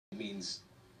means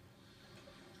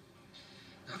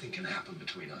nothing can happen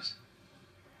between us.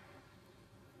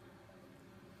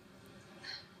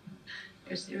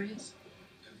 You're serious?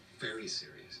 Very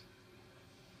serious.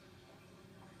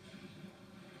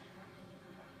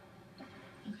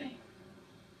 Okay.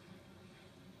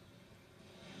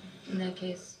 In that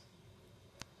case,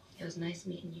 it was nice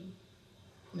meeting you.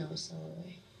 No solo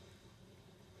way.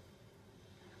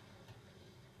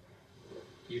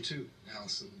 You too,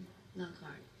 Allison. No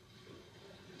card.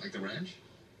 Like the ranch?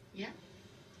 Yeah.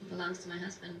 It belongs to my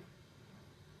husband.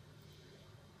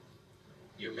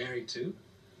 You're married too?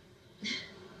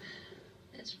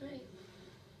 That's right.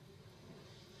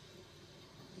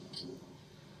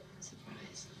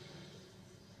 Surprise.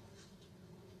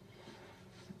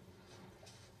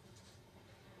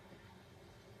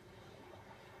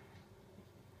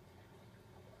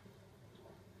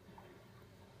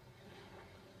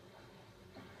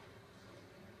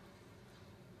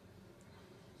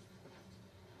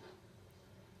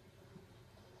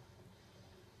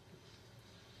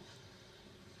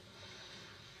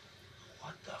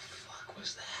 What the fuck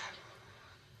was that?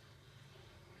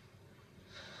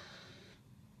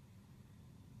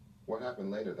 What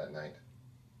happened later that night?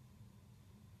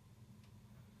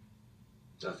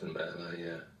 Nothing, man.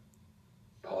 I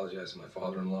apologized to my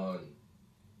father-in-law and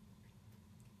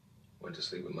went to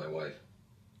sleep with my wife.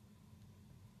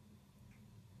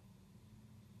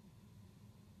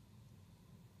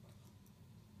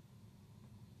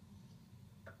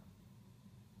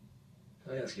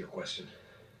 Can I ask you a question?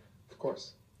 Of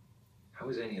course. How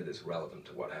is any of this relevant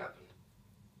to what happened?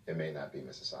 It may not be,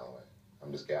 Mrs. Holloway.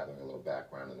 I'm just gathering a little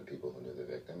background on the people who knew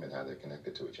the victim and how they're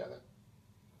connected to each other.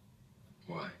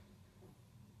 Why?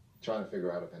 Trying to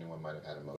figure out if anyone might have had a motive.